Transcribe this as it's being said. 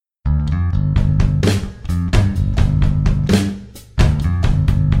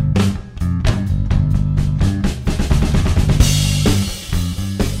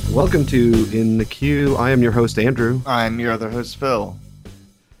Welcome to In the Queue. I am your host, Andrew. I'm your other host, Phil.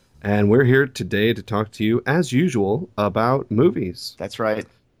 And we're here today to talk to you, as usual, about movies. That's right.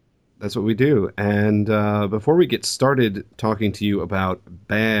 That's what we do. And before we get started talking to you about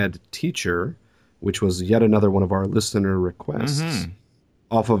Bad Teacher, which was yet another one of our listener requests,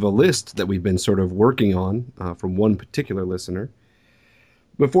 off of a list that we've been sort of working on from one particular listener,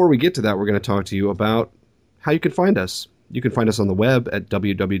 before we get to that, we're going to talk to you about how you can find us. You can find us on the web at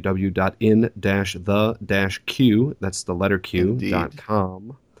www.in-the-q, that's the letter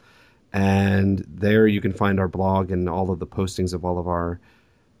Q.com. And there you can find our blog and all of the postings of all of our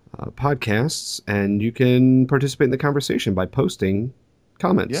podcasts. And you can participate in the conversation by posting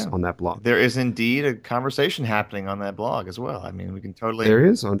comments on that blog. There is indeed a conversation happening on that blog as well. I mean, we can totally... There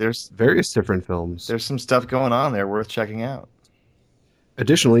is, on various different films. There's some stuff going on there worth checking out.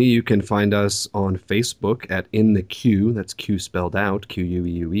 Additionally, you can find us on Facebook at In the Queue, that's Q spelled out,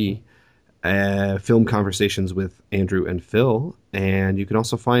 Q-U-E-U-E, Film Conversations with Andrew and Phil. And you can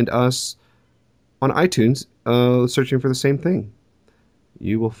also find us on iTunes searching for the same thing.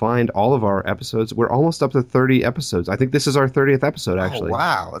 You will find all of our episodes. We're almost up to 30 episodes. I think this is our 30th episode, actually. Oh,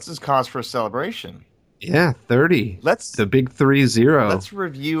 wow. This is cause for a celebration. Yeah, 30. The big 30. Let's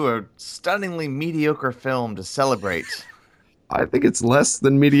review a stunningly mediocre film to celebrate. I think it's less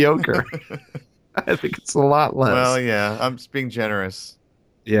than mediocre. I think it's a lot less. Well, yeah, I'm just being generous.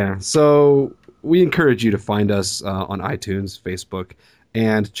 Yeah, so we encourage you to find us on iTunes, Facebook,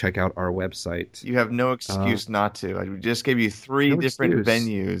 and check out our website. You have no excuse not to. I just gave you three different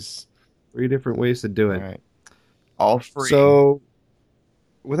venues. 3 different ways to do it. All right. All free. So,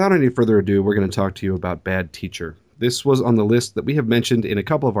 without any further ado, we're going to talk to you about Bad Teacher. This was on the list that we have mentioned in a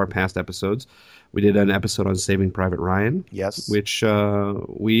couple of our past episodes. We did an episode on Saving Private Ryan. Yes. Which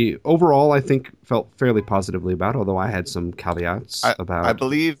we, overall, I think felt fairly positively about, although I had some caveats about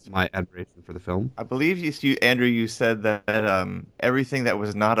my admiration for the film. I believe, Andrew, you said that everything that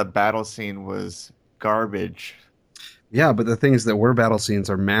was not a battle scene was garbage. Yeah, but the things that were battle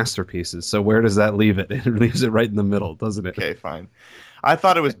scenes are masterpieces, so where does that leave it? It leaves it right in the middle, doesn't it? Okay, fine. I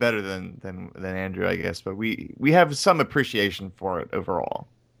thought it was better than Andrew, I guess, but we have some appreciation for it overall.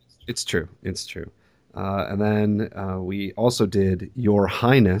 It's true. And then we also did Your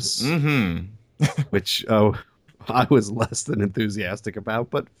Highness, which I was less than enthusiastic about,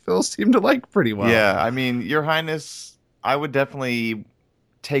 but Phil seemed to like pretty well. Yeah, I mean, Your Highness, I would definitely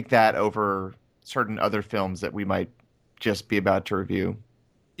take that over certain other films that we might just be about to review.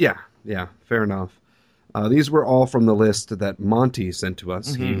 Yeah, fair enough. These were all from the list that Monty sent to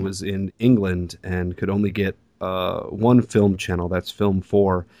us. He was in England and could only get one film channel, that's Film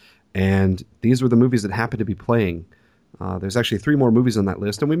 4, and these were the movies that happened to be playing. There's actually 3 more movies on that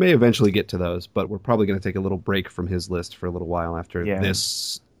list, and we may eventually get to those, but we're probably going to take a little break from his list for a little while after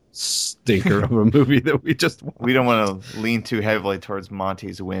this stinker of a movie that we just watched. We don't want to lean too heavily towards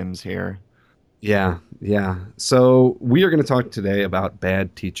Monty's whims here. Yeah. So we are going to talk today about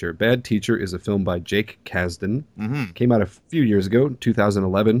Bad Teacher. Bad Teacher is a film by Jake Kasdan. Came out a few years ago,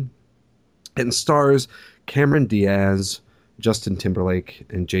 2011, and stars Cameron Diaz, Justin Timberlake,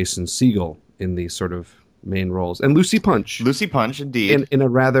 and Jason Segel in the sort of main roles. And Lucy Punch. Lucy Punch, indeed. In a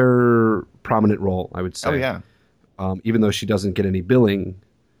rather prominent role, I would say. Oh, yeah. Even though she doesn't get any billing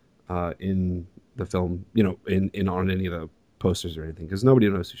in the film, in on any of the posters or anything, because nobody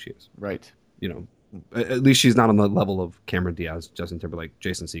knows who she is. Right. At least she's not on the level of Cameron Diaz, Justin Timberlake,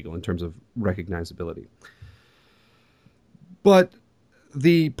 Jason Segel in terms of recognizability. But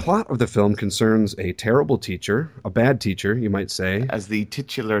the plot of the film concerns a terrible teacher, a bad teacher, you might say. As the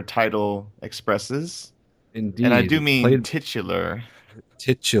titular title expresses. Indeed. And I do mean titular.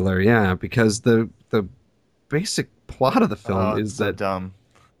 Titular, yeah, because the basic plot of the film is so that dumb.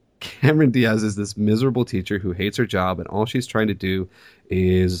 Cameron Diaz is this miserable teacher who hates her job, and all she's trying to do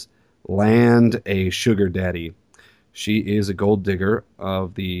is land a sugar daddy. She is a gold digger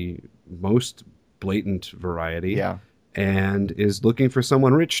of the most blatant variety. Yeah. And is looking for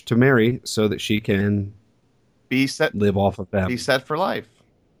someone rich to marry so that she can live off of them. Be set for life.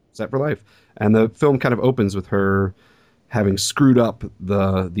 Set for life. And the film kind of opens with her having screwed up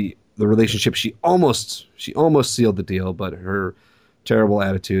the relationship. She almost sealed the deal, but her terrible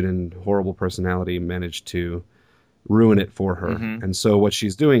attitude and horrible personality managed to ruin it for her. And so what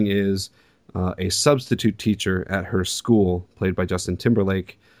she's doing is a substitute teacher at her school, played by Justin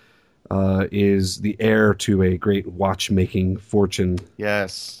Timberlake, is the heir to a great watchmaking fortune.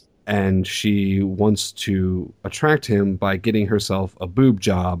 Yes. And she wants to attract him by getting herself a boob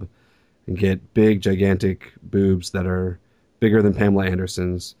job and get big, gigantic boobs that are bigger than Pamela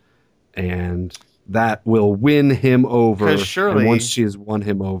Anderson's. And that will win him over. Because And once surely, she has won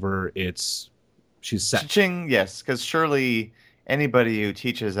him over, she's set. ching, yes, because surely anybody who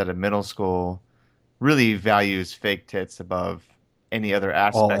teaches at a middle school really values fake tits above any other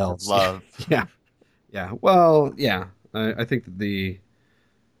All aspect of else. Yeah. love. Yeah. Yeah. Well, yeah. I think that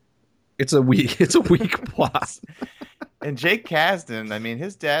it's a weak plot. And Jake Kasdan, I mean,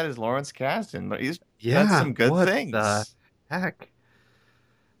 his dad is Lawrence Kasdan, but he's done Yeah. some good What the things. heck?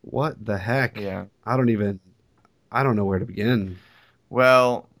 What the heck? Yeah. I don't even I don't know where to begin.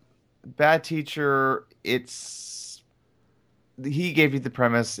 Well, Bad Teacher, it's he gave you the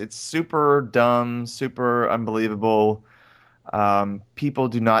premise. It's super dumb, super unbelievable. People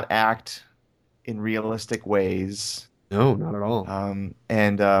do not act in realistic ways. No, not at all.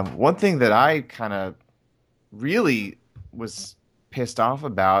 And one thing that I kind of really was pissed off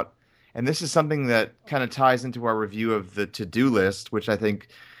about, and this is something that kind of ties into our review of the To-Do List, which I think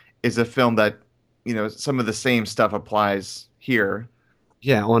is a film that, some of the same stuff applies here.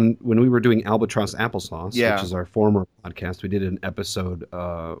 Yeah, on when we were doing Albatross Applesauce, which Yeah, is our former podcast, we did an episode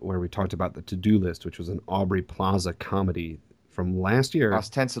where we talked about the To-Do List, which was an Aubrey Plaza comedy from last year.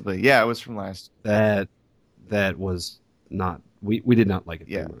 ostensibly. Yeah, it was from last. That was not we did not like it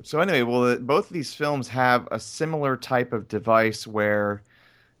Yeah. very much. So anyway, well, both of these films have a similar type of device where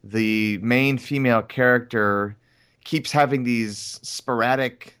the main female character keeps having these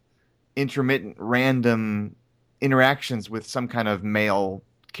sporadic, intermittent, random interactions with some kind of male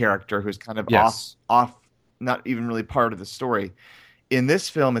character who's kind of Yes. off, not even really part of the story. In this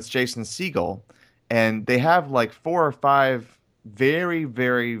film, it's Jason Segel, and they have like four or five very,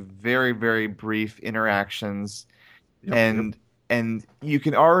 very, very, very brief interactions, Yep, yep. and you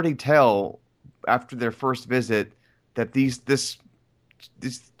can already tell after their first visit that these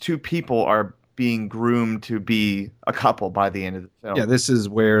two people are being groomed to be a couple by the end of the Yeah, film. this is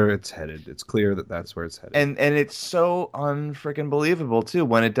where it's headed. It's clear that that's where it's headed. And it's so unfreaking believable too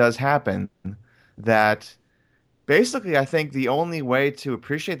when it does happen that basically I think the only way to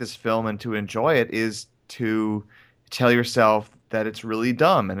appreciate this film and to enjoy it is to tell yourself that it's really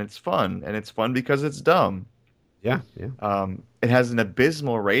dumb and it's fun because it's dumb. Yeah, yeah. It has an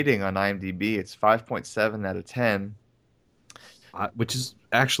abysmal rating on IMDb. It's 5.7 out of 10. Which is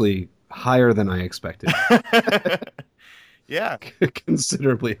actually higher than I expected. Yeah,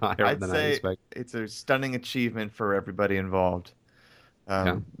 Considerably higher I'd than I say expected. it's a stunning achievement for everybody involved.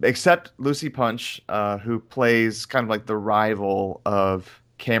 Yeah. Except Lucy Punch, who plays kind of like the rival of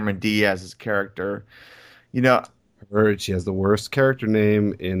Cameron Diaz's character. You know, She has the worst character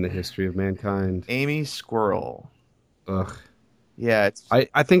name in the history of mankind. Amy Squirrel. Ugh. Yeah,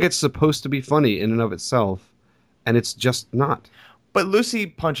 I think it's supposed to be funny in and of itself, and it's just not. but Lucy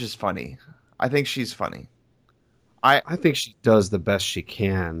Punch is funny. I think she's funny. I I think she does the best she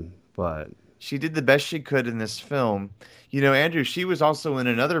can, but She did the best she could in this film. Andrew, she was also in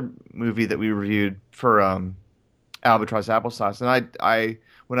another movie that we reviewed for Albatross Applesauce, and I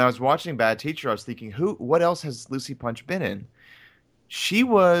when I was watching Bad Teacher, I was thinking, what else has Lucy Punch been in? She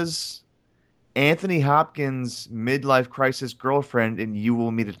was Anthony Hopkins' midlife crisis girlfriend in You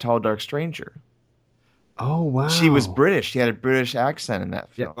Will Meet a Tall Dark Stranger. oh She was wow. British. She had a British accent in that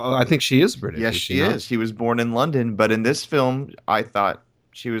Yeah, film. oh, I think she is British, Yes, is she she not? is. She was born in London, but in this film, I thought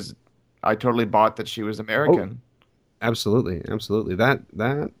she was. I totally bought that she was Oh, American. absolutely, absolutely.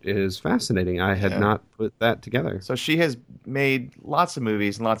 That is fascinating. I had Yeah. not put that together. So she has made lots of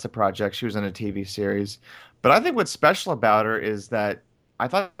movies and lots of projects. She was in a TV series. But I think what's special about her is that I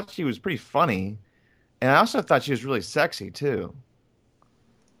thought she was pretty funny. And I also thought she was really sexy too.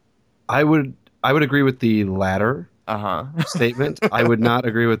 I would I would agree with the latter Uh-huh. statement. I would not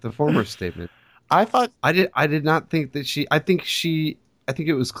agree with the former statement. I thought, I did not think that I think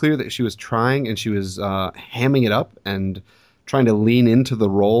it was clear that she was trying and she was hamming it up and trying to lean into the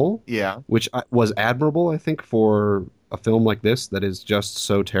role, yeah. which was admirable, I think, for a film like this that is just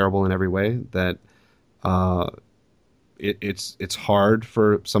so terrible in every way that uh, it's hard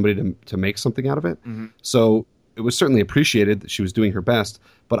for somebody to make something out of it. Hmm. So it was certainly appreciated that she was doing her best,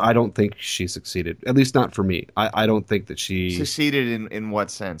 but I don't think she succeeded. At least not for me. I don't think that she Succeeded in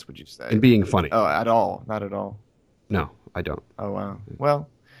what sense, would you say? in being funny. Oh, at all. Not at all. No, I don't. Oh, wow. Well,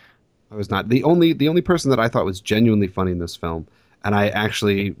 I was not the only person that I thought was genuinely funny in this film, and I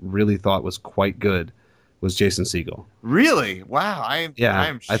actually really thought was quite good, was Jason Segel. really? Wow. Yeah,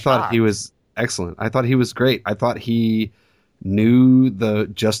 I'm I thought he shocked. was excellent. I thought he was great. I thought he knew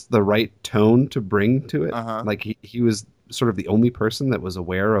just the right tone to bring to it. Uh-huh. Like he was sort of the only person that was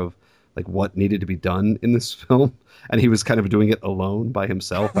aware of like what needed to be done in this film, and he was kind of doing it alone by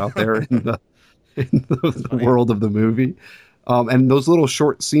himself out there in the That's the funny. world of the movie. And those little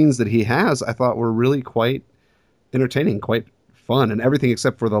short scenes that he has, I thought were really quite entertaining, quite fun, and everything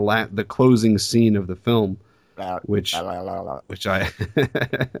except for the closing scene of the film, which I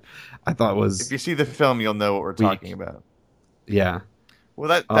I thought If was you see the film, you'll know what we're talking weak. about. Yeah.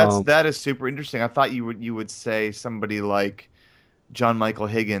 Well, Um, that is super interesting. I thought you would say somebody like John Michael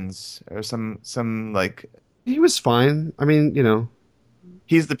Higgins or some like he was fine. I mean,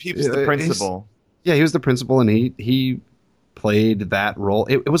 he's the he's principal. yeah, he was the principal, and he played that role.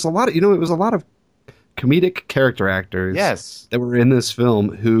 It was a lot of it was a lot of comedic character actors Yes, that were in this film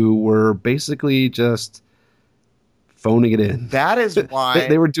who were basically just phoning it in. that is They why.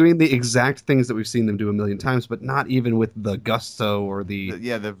 were doing the exact things that we've seen them do a million times, but not even with the gusto or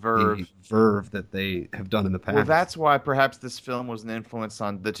Yeah, the the verve. verve that they have done in the Well, past. that's why perhaps this film was an influence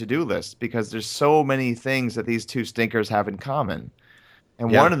on the to-do list because there's so many things that these two stinkers have in common. And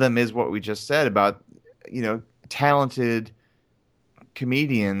one Yeah, of them is what we just said about, talented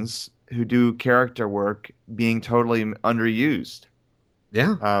comedians who do character work being totally underused.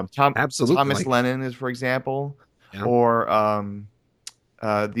 yeah, absolutely. Thomas Like, Lennon is, for example, yeah, or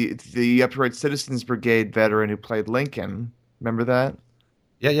the Upright Citizens Brigade veteran who played Lincoln. Remember that?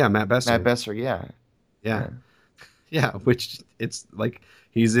 yeah, Matt Matt Besser. Besser. Yeah, Yeah, yeah, yeah. Which it's like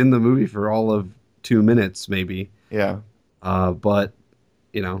he's in the movie for all of 2 minutes, maybe. yeah. But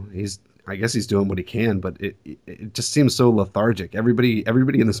he's I guess he's doing what he can, but it just seems so lethargic. Everybody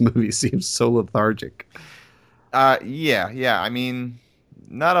in this movie seems so lethargic. Yeah. I mean,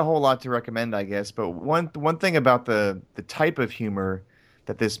 not a whole lot to recommend, I guess. But one thing about the type of humor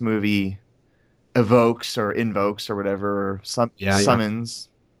that this movie evokes or invokes or whatever, or Yeah, yeah, summons,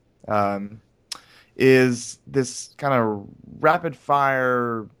 um, is this kind of rapid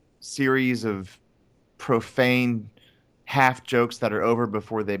fire series of profane half jokes that are over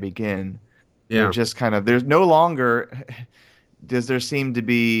before they begin. They're yeah, just kind of there's no longer does there seem to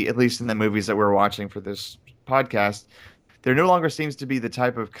be, at least in the movies that we're watching for this podcast, there no longer seems to be the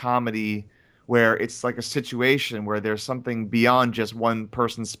type of comedy where it's like a situation where there's something beyond just one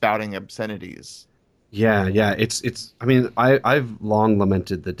person spouting obscenities. yeah. It's. I mean, I've long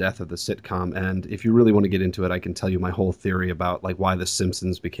lamented the death of the sitcom, and if you really want to get into it, I can tell you my whole theory about like why The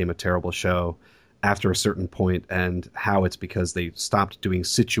Simpsons became a terrible show after a certain point, and how it's because they stopped doing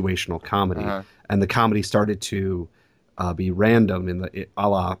situational comedy, Uh-huh. and the comedy started to be random in the a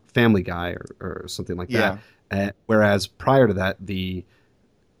la Family Guy or something like that. Yeah, Whereas prior to that, the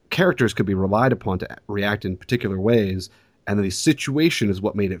characters could be relied upon to react in particular ways, and the situation is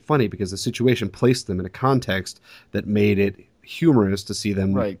what made it funny because the situation placed them in a context that made it humorous to see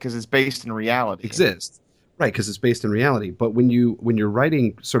them right, because it's based in reality. exist. Right, because it's based in reality. But when you're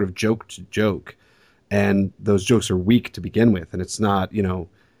writing sort of joke to joke, and those jokes are weak to begin with, and it's not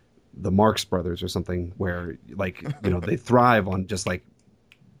the Marx Brothers or something where like they thrive on just like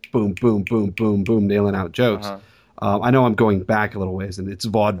boom, boom, boom, boom, boom, nailing out jokes. Uh-huh. I know I'm going back a little ways, and it's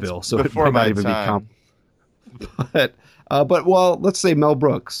That's vaudeville, so it before might not my even be comp. time. But well, let's say Mel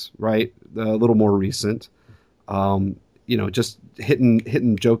Brooks, right? A little more recent. Just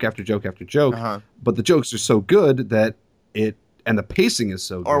hitting joke after joke after joke, Uh-huh. but the jokes are so good that it and the pacing is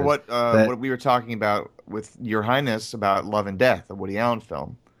so Or good that what we were talking about with Your Highness about Love and Death, a Woody Allen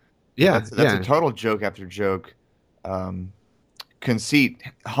film. yeah, That's a yeah, total joke after joke um, conceit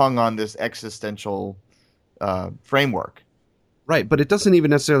hung on this existential framework. right. But it doesn't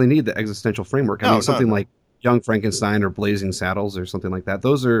even necessarily need the existential framework. I No, mean, no, something no. like Young Frankenstein or Blazing Saddles or something like that.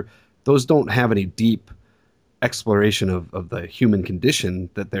 Those don't have any deep exploration of the human condition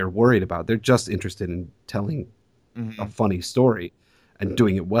that they're worried about. They're just interested in telling a Hmm. funny story and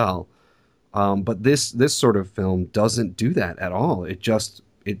doing it well. But this sort of film doesn't do that at all.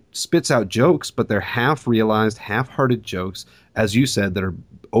 It spits out jokes, but they're half realized, half hearted jokes, as you said, that are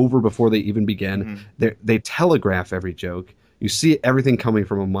over before they even begin. Hmm. They telegraph every joke. You see everything coming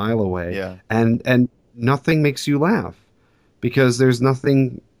from a mile away, Yeah, and nothing makes you laugh because there's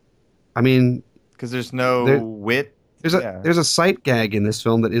nothing. I mean, because there's no there wit. there's a Yeah, there's a sight gag in this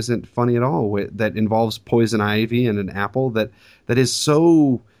film that isn't funny at all. That involves poison ivy and an apple that is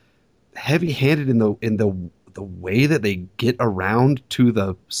so heavy-handed in the way that they get around to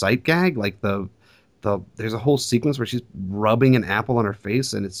the sight gag. Like there's a whole sequence where she's rubbing an apple on her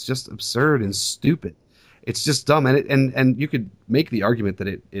face, and it's just absurd and stupid. It's just dumb, and you could make the argument that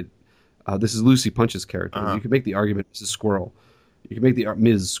it this is Lucy Punch's character. uh-huh. You could make the argument Mrs. Squirrel. You could make the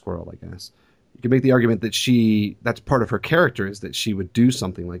Ms. Squirrel, I guess. You could make the argument that that's part of her character is that she would do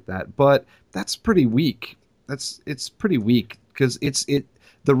something like that, but that's pretty weak. It's pretty weak because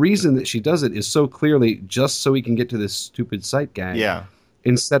the reason that she does it is so clearly just so he can get to this stupid sight gag Yeah,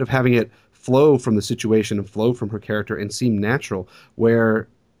 instead of having it flow from the situation and flow from her character and seem natural. Where,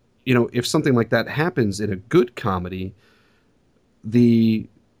 if something like that happens in a good comedy, the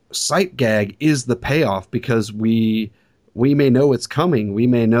sight gag is the payoff because we may know it's coming. We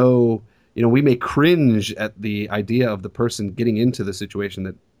may know, we may cringe at the idea of the person getting into the situation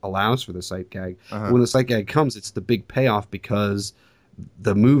that allows for the sight gag. But when the sight gag comes, it's the big payoff because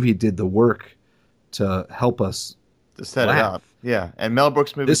the movie did the work to help us to set laugh. it up. Yeah, and Mel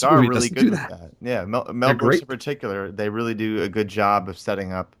Brooks movies This are movie really doesn't good do with that. that. Yeah, Mel They're Brooks in great. particular, they really do a good job of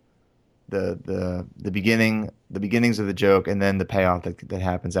setting up the beginnings of the joke and then the payoff that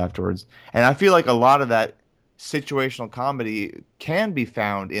happens afterwards. And I feel like a lot of that situational comedy can be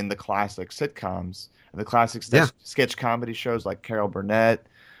found in the classic sitcoms, the classic Yeah. sketch comedy shows like Carol Burnett,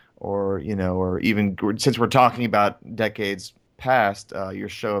 or or even since we're talking about decades past, your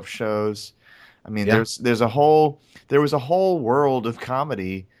Show of Shows. I mean, Yeah. there was a whole world of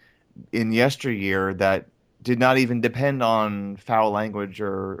comedy in yesteryear that did not even depend on foul language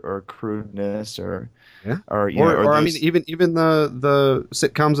or crudeness Yeah. or Or I mean, those. even the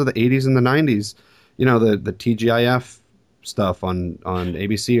sitcoms of the 80s and the 90s, the TGIF stuff on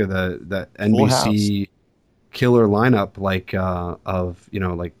ABC, or the Full House. NBC killer lineup, like of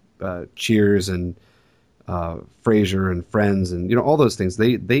Cheers and Frasier and Friends, and all those things.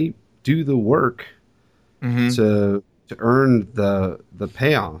 They do the work Hmm. to earn the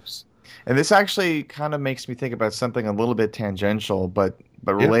payoffs. And this actually kind of makes me think about something a little bit tangential, but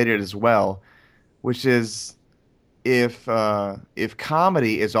Yeah. related as well, which is if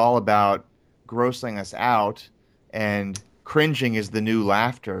comedy is all about grossing us out and cringing is the new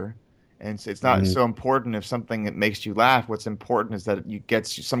laughter, and it's not Mhm. so important if something that makes you laugh. What's important is that it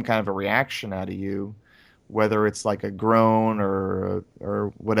gets some kind of a reaction out of you, whether it's like a groan or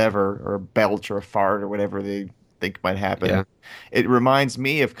whatever, or a belch or a fart or whatever they think might happen. Yeah. It reminds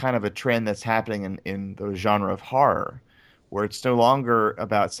me of kind of a trend that's happening in the genre of horror, where it's no longer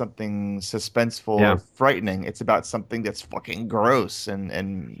about something suspenseful or Yeah. frightening. It's about something that's fucking gross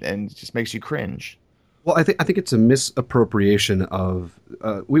and just makes you cringe. Well, I think it's a misappropriation of.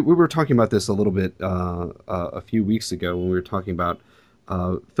 We were talking about this a little bit a few weeks ago when we were talking about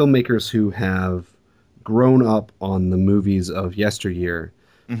filmmakers who have grown up on the movies of yesteryear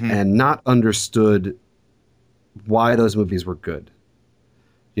Hmm. and not understood why those movies were good.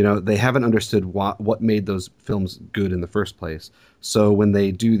 They haven't understood what made those films good in the first place. So when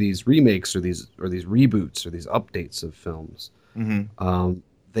they do these remakes or these reboots or these updates of films, Hmm. um,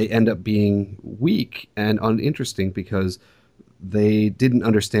 they end up being weak and uninteresting because they didn't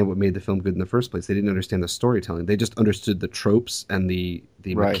understand what made the film good in the first place. They didn't understand the storytelling. They just understood the tropes and the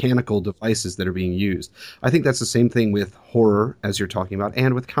Right. mechanical devices that are being used. I think that's the same thing with horror, as you're talking about,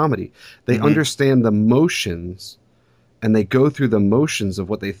 and with comedy. They Hmm. understand the motions and they go through the motions of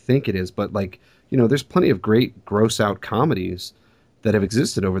what they think it is. But there's plenty of great gross out comedies that have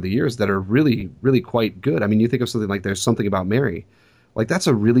existed over the years that are really, really quite good. I mean, you think of something like There's Something About Mary. Like that's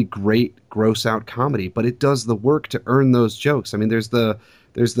a really great gross out comedy, but it does the work to earn those jokes. I mean, there's the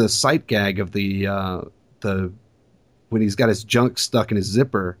sight gag of the when he's got his junk stuck in his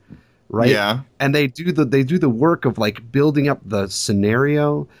zipper, right? Yeah. And they do the work of like building up the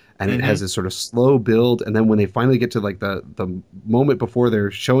scenario, and it has Hmm. this sort of slow build, and then when they finally get to like the moment before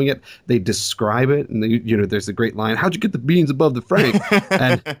they're showing it, they describe it, and there's a great line, "How'd you get the beans above the frank?"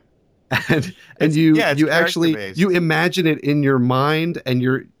 and and you It's you character actually you based. imagine it in your mind,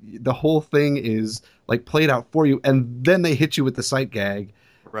 and the whole thing is like played out for you, and then they hit you with the sight gag,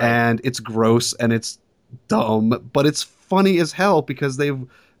 Right. and it's gross and it's dumb, but it's funny as hell because they've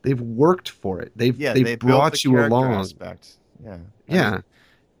worked for it. They've Yeah, they've they built the brought you character along. aspect. Yeah. I mean, Yeah.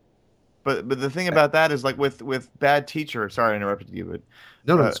 but the thing about that is like with Bad Teacher. Sorry, I interrupted you, No, but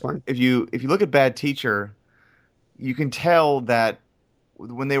no, it's fine. if you look at Bad Teacher, you can tell that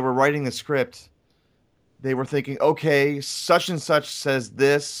when they were writing the script, they were thinking, okay, such and such says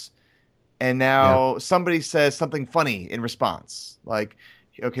this, and Yeah. now somebody says something funny in response. Like,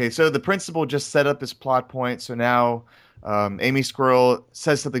 okay, so the principal just set up his plot point, so now Amy Squirrel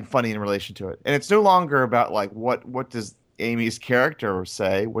says something funny in relation to it, and it's no longer about like what does Amy's character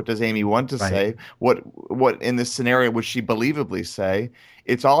say, what does Amy want to Right. say, what in this scenario would she believably say.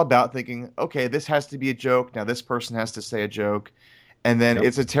 It's all about thinking, okay, this has to be a joke. Now this person has to say a joke, and then Yep.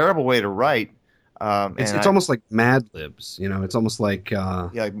 it's a terrible way to write. It's And it's I almost like Mad Libs, It's almost like Yeah,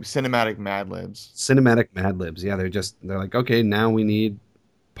 like cinematic Mad Libs. cinematic Mad Libs. Yeah, they're like, okay, now we need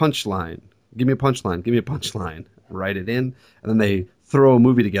punchline. Give me a punchline. Give me a punchline. Write it in, and then they throw a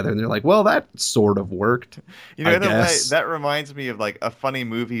movie together, and they're like, well, that sort of worked, You know, I in a way, guess. that reminds me of like a funny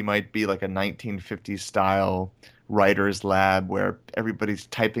movie might be like a 1950s style writer's lab where everybody's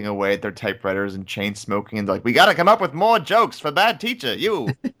typing away at their typewriters and chain smoking, and they're like, "We got to come up with more jokes for Bad Teacher.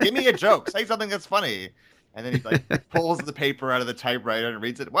 You give me a joke, say something that's funny." And then he like pulls the paper out of the typewriter and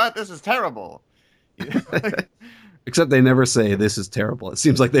reads it. What? This is terrible. You know? Except they never say this is terrible. It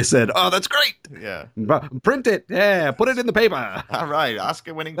seems like they said, "Oh, that's great. Yeah. Print it. Yeah, put it in the paper. All right,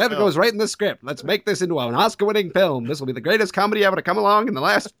 Oscar-winning That film. goes right in the script. Let's make this into an Oscar-winning film. This will be the greatest comedy ever to come along in the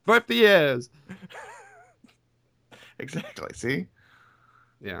last 50 years." Exactly. See?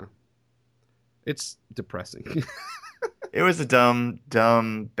 Yeah. It's depressing. It was a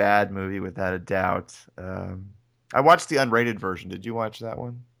dumb, bad movie without a doubt. I watched the unrated version. Did you watch that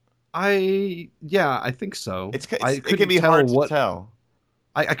one? I think so. It couldn't can be tell hard to tell.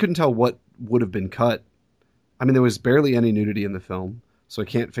 I couldn't tell what would have been cut. I mean, there was barely any nudity in the film, so I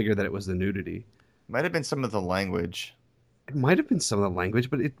can't figure that it was the nudity. Might have been some of the language. It might have been some of the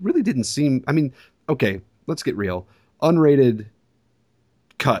language, but it really didn't seem. I mean, okay, let's get real. Unrated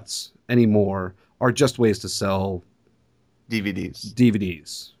cuts anymore are just ways to sell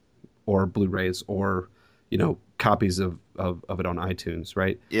DVDs or Blu-rays or, copies of it on iTunes,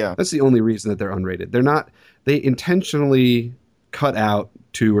 right? Yeah. That's the only reason that they're unrated. They intentionally cut out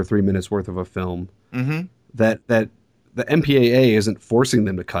 2 or 3 minutes worth of a film that the MPAA isn't forcing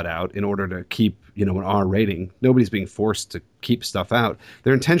them to cut out in order to keep, an R rating. Nobody's being forced to keep stuff out.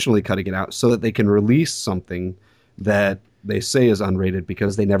 They're intentionally cutting it out so that they can release something that they say is unrated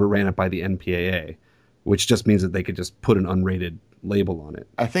because they never ran it by the MPAA, which just means that they could just put an unrated label on it.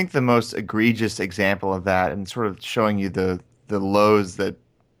 I think the most egregious example of that, and sort of showing you the lows that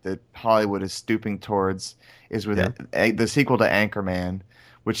Hollywood is stooping towards, is with the sequel to Anchorman,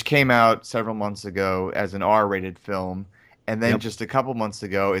 which came out several months ago as an R-rated film, and then just a couple months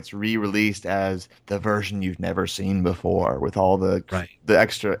ago, it's re-released as the version you've never seen before, with all the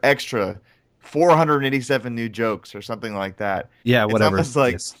extra 487 new jokes or something like that. Yeah, whatever. It's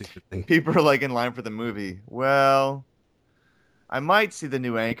almost like people are like in line for the movie. Well, I might see the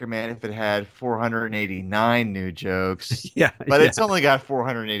new Anchorman if it had 489 new jokes. But it's only got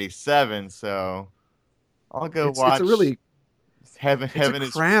 487, so I'll go watch. It's a really Heaven it's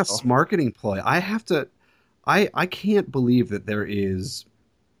a crass marketing ploy. I can't believe that there is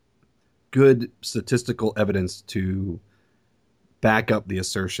good statistical evidence to back up the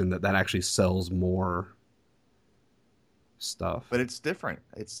assertion that actually sells more stuff. But it's different.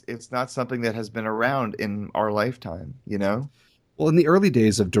 It's not something that has been around in our lifetime, Well, in the early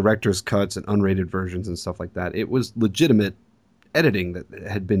days of director's cuts and unrated versions and stuff like that, it was legitimate editing that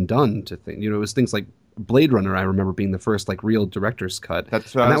had been done to things. It was things like Blade Runner, I remember being the first real director's cut.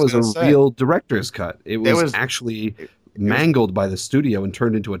 That's what I was gonna say. Real director's cut. It was actually mangled by the studio and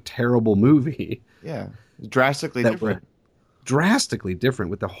turned into a terrible movie. Yeah. Drastically different. Drastically different,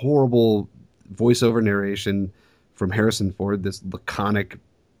 with the horrible voiceover narration from Harrison Ford, this laconic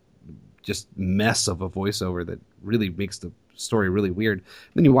just mess of a voiceover that really makes the story really weird. And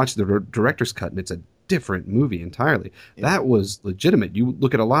then you watch the director's cut and it's a different movie entirely. Yeah. That was legitimate. You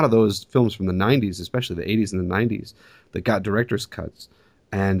look at a lot of those films from the 90s, especially the 80s and the 90s, that got director's cuts,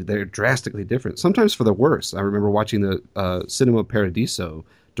 and they're drastically different, sometimes for the worse. I remember watching the Cinema Paradiso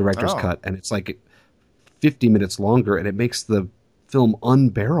director's cut, and it's like 50 minutes longer, and it makes the film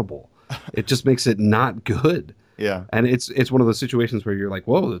unbearable. It just makes it not good. Yeah. And it's one of those situations where you're like,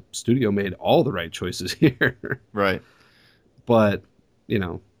 whoa, the studio made all the right choices here. Right. But,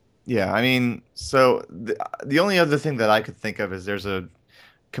 Yeah, I mean, so the only other thing that I could think of is there's a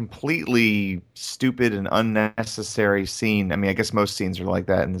completely stupid and unnecessary scene. I mean, I guess most scenes are like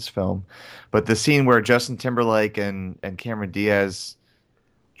that in this film. But the scene where Justin Timberlake and Cameron Diaz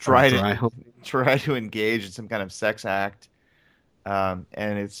try to engage in some kind of sex act, and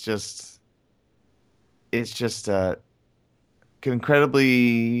it's just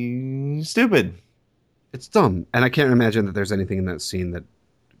incredibly stupid. It's dumb, and I can't imagine that there's anything in that scene that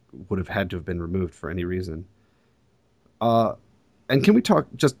would have had to have been removed for any reason. And can we talk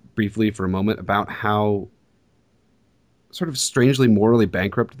just briefly for a moment about how sort of strangely morally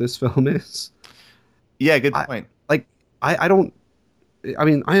bankrupt this film is? Yeah, good point. I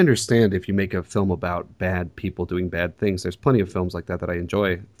understand if you make a film about bad people doing bad things. There's plenty of films like that I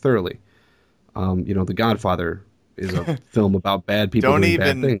enjoy thoroughly. The Godfather is a film about bad people doing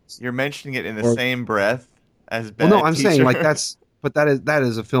bad things. You're mentioning it in the same breath as Bad Teacher. Well, no, I'm saying that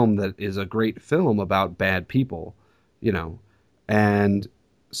is a film that is a great film about bad people, and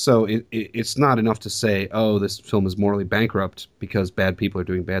so it's not enough to say, oh, this film is morally bankrupt because bad people are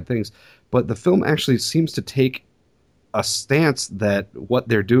doing bad things. But the film actually seems to take a stance that what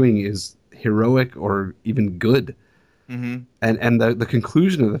they're doing is heroic or even good. Mm-hmm. And the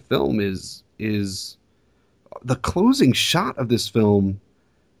conclusion of the film is the closing shot of this film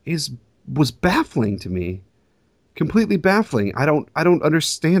is was baffling to me, completely baffling. I don't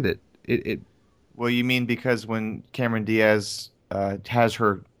understand it. It Well, you mean because when Cameron Diaz has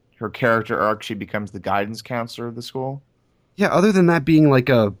her character arc, she becomes the guidance counselor of the school? Yeah, other than that being like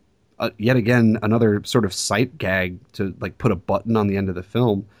a yet again another sort of sight gag to like put a button on the end of the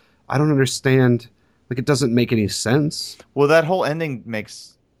film, I don't understand. Like it doesn't make any sense. Well, that whole ending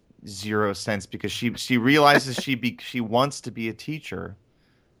makes zero sense because she realizes she wants to be a teacher.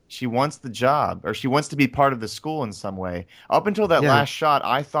 She wants the job, or she wants to be part of the school in some way. Up until that Yeah, last shot,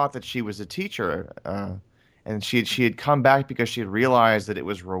 I thought that she was a teacher, and she had come back because she had realized that it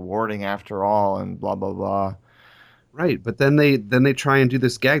was rewarding after all, and blah blah blah. right. But then they try and do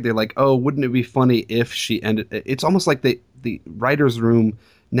this gag. They're like, "Oh, wouldn't it be funny if she ended?" It's almost like the writers' room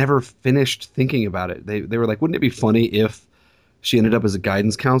never finished thinking about it. They were like, "Wouldn't it be funny if she ended up as a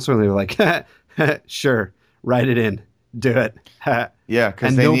guidance counselor?" And they were like, "Sure, write it in, do it." Yeah, because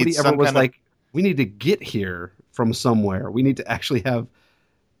And they need nobody ever some was kind of like, "We need to get here from somewhere. We need to actually have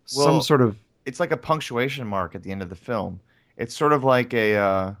some well, sort of." it's like a punctuation mark at the end of the film. It's sort of like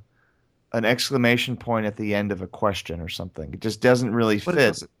a an exclamation point at the end of a question or something. It just doesn't really But it fit.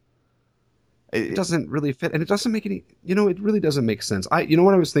 doesn't. It It, doesn't really fit, and it doesn't make any. It really doesn't make sense. You know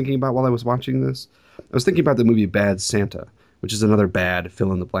what I was thinking about while I was watching this? I was thinking about the movie Bad Santa, which is another bad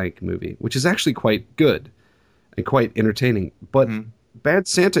fill in the blank movie, which is actually quite good and quite entertaining. But mhm. Bad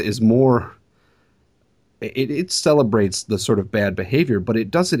Santa is more. It celebrates the sort of bad behavior, but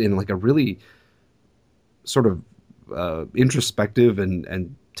it does it in like a really sort of introspective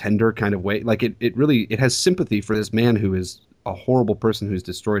and tender kind of way. Like it really it has sympathy for this man who is a horrible person who's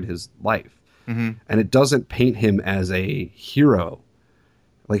destroyed his life, Mhm. and it doesn't paint him as a hero.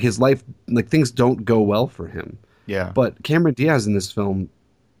 Like his life, like things don't go well for him. Yeah. But Cameron Diaz in this film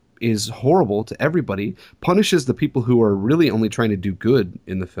is horrible to everybody, punishes the people who are really only trying to do good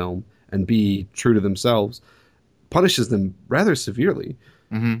in the film and be true to themselves, punishes them rather severely,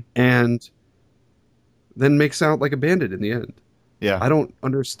 Mhm. and then makes out like a bandit in the end. Yeah. I don't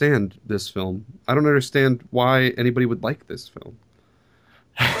understand this film. I don't understand why anybody would like this film.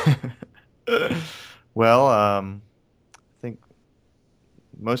 Well, I think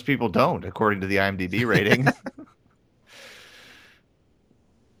most people don't, according to the IMDb rating.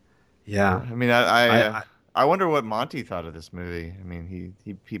 Yeah. I mean, I I I wonder what Monty thought of this movie. I mean, he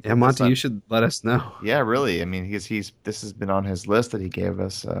yeah, put this Monty, on. you should let us know. Yeah, really. I mean, he's this has been on his list that he gave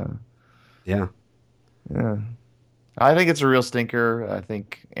us. Yeah. Yeah, I think it's a real stinker. I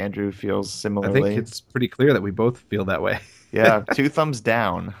think Andrew feels I think similarly. it's pretty clear that we both feel that way. Yeah, two thumbs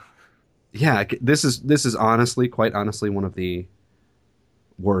down. Yeah, this is honestly, quite honestly, one of the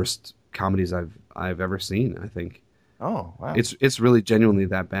worst comedies I've ever seen. I think Oh, wow. it's really genuinely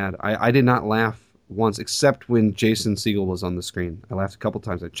that bad. I did not laugh once, except when Jason Segel was on the screen. I laughed a couple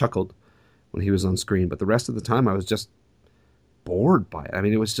times. I chuckled when he was on screen, but the rest of the time I was just bored by it. I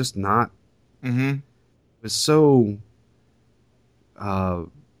mean, it was just not. Mm-hmm. It was so uh,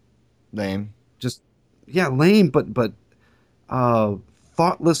 Lame. just yeah lame, but uh,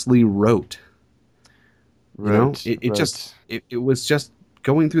 thoughtlessly rote. Wrote, It just wrote. it was just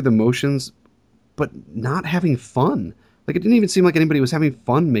going through the motions, but not having fun. Like it didn't even seem like anybody was having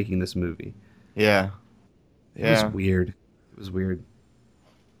fun making this movie. Yeah, It was yeah. weird. It was weird.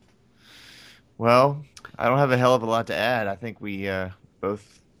 Well, I don't have a hell of a lot to add. I think we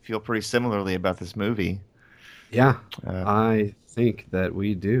both feel pretty similarly about this movie. Yeah, Uh, I think that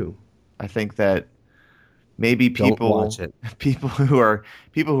we do. I think that maybe Don't watch it. people who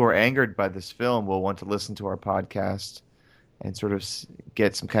are angered by this film will want to listen to our podcast and sort of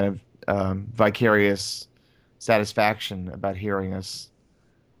get some kind of vicarious satisfaction about hearing us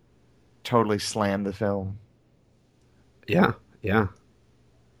totally slam the film. Yeah, yeah,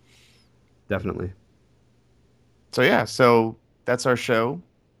 definitely. So yeah, so that's our show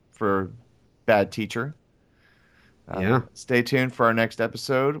for Bad Teacher. Yeah, Stay tuned for our next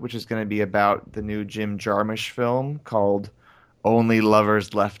episode, which is going to be about the new Jim Jarmusch film called Only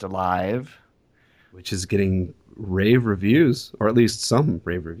Lovers Left Alive. which is getting rave reviews, or at least some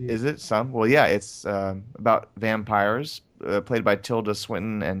rave Is reviews. it some? Well, yeah, it's about vampires, played by Tilda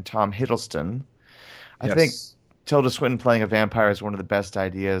Swinton and Tom Hiddleston. I think Yes. Tilda Swinton playing a vampire is one of the best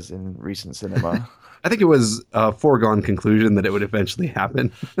ideas in recent cinema. I think it was a foregone conclusion that it would eventually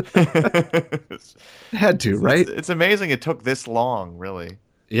happen. it's, It had to, right? it's amazing it took this long, really.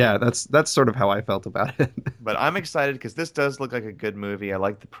 Yeah, that's sort of how I felt about it. But I'm excited because this does look like a good movie. I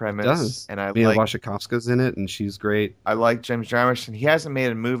like the It premise, does. and Mia Wasikowska's in it, and she's great. I like James Jarmusch, and he hasn't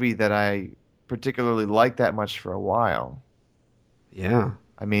made a movie that I particularly like that much for a while. Yeah.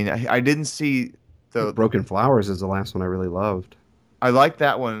 I mean, I didn't see The Broken Flowers is the last one I really loved. I like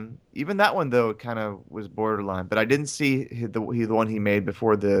that one. Even that one though, kind of was borderline. But I didn't see the one he made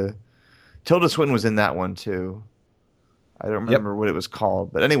before the Tilda Swinton was in that one too. I don't Yep, remember what it was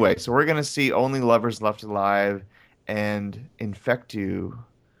called. But anyway, so we're gonna see Only Lovers Left Alive and infect you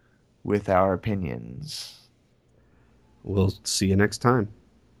with our opinions. we'll see you next time.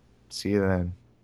 See you then.